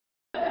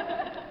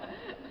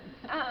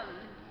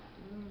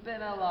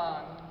been a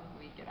long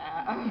week and a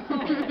half.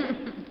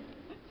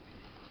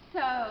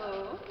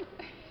 So,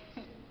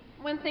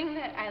 one thing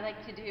that I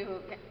like to do,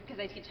 because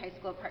I teach high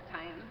school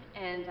part-time,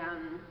 and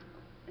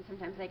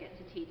sometimes I get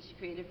to teach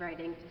creative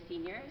writing to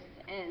seniors,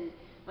 and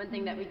one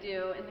thing that we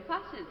do in the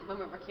classes when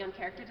we're working on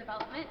character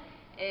development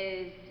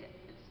is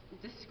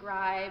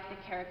describe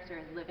the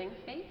character's living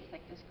space,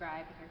 like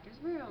describe the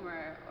character's room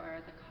or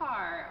the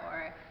car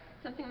or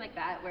something like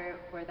that, where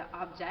the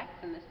objects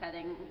and the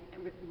setting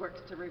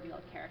works to reveal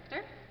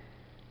character.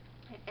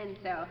 And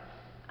so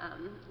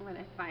when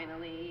I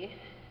finally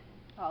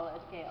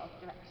followed Gayle's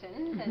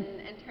directions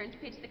and turned to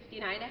page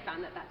 69, I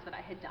found that that's what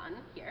I had done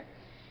here.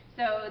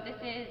 So this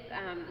is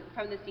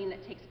from the scene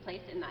that takes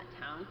place in that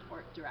town,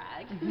 Fort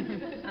Dragg.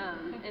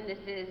 And this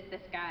is this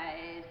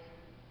guy's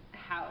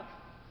house,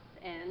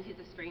 and he's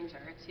a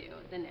stranger to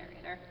the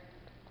narrator.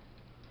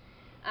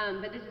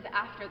 But this is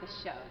after the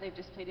show. They've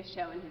just played a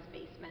show in his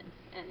basement,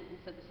 and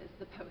so this is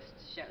the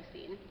post-show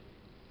scene.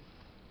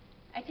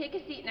 I take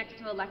a seat next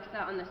to Alexa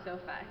on the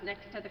sofa,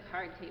 next to the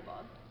card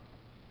table.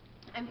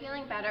 I'm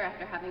feeling better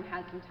after having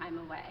had some time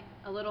away,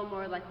 a little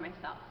more like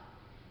myself.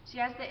 She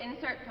has the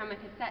insert from a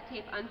cassette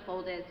tape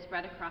unfolded,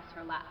 spread across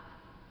her lap.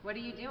 What are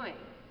you doing?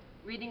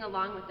 Reading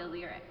along with the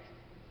lyrics.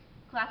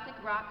 Classic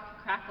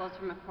rock crackles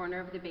from a corner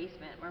of the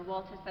basement where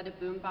Walt has set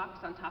a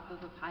boombox on top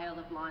of a pile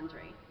of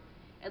laundry.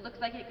 It looks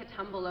like it could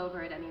tumble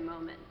over at any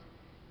moment.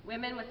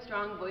 Women with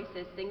strong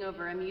voices sing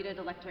over a muted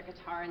electric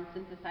guitar and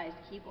synthesized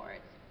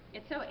keyboards.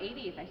 It's so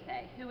 80s, I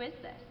say. Who is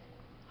this?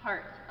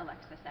 Heart,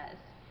 Alexa says.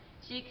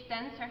 She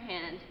extends her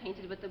hand,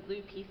 painted with the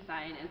blue peace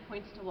sign, and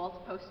points to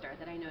Walt's poster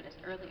that I noticed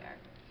earlier.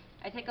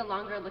 I take a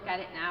longer look at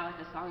it now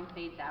as the song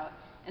fades out,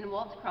 and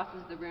Walt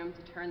crosses the room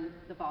to turn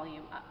the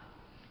volume up.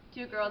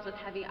 Two girls with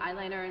heavy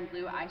eyeliner and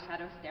blue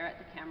eyeshadow stare at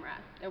the camera.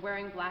 They're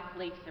wearing black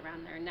lace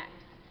around their necks.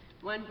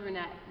 One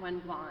brunette, one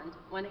blonde,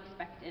 one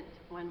expectant,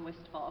 one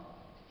wistful,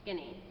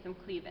 skinny, some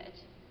cleavage.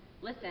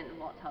 Listen,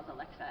 Walt tells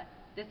Alexa,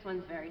 this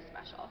one's very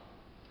special.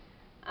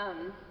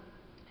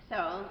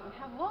 So we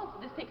have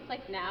Walt. This takes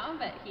place now,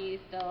 but he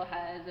still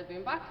has a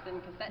boombox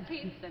and cassette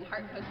tapes and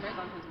heart posters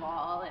on his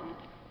wall, and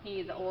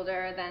he's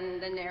older than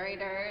the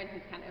narrator, and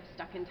he's kind of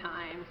stuck in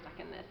time, stuck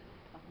in this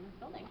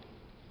building.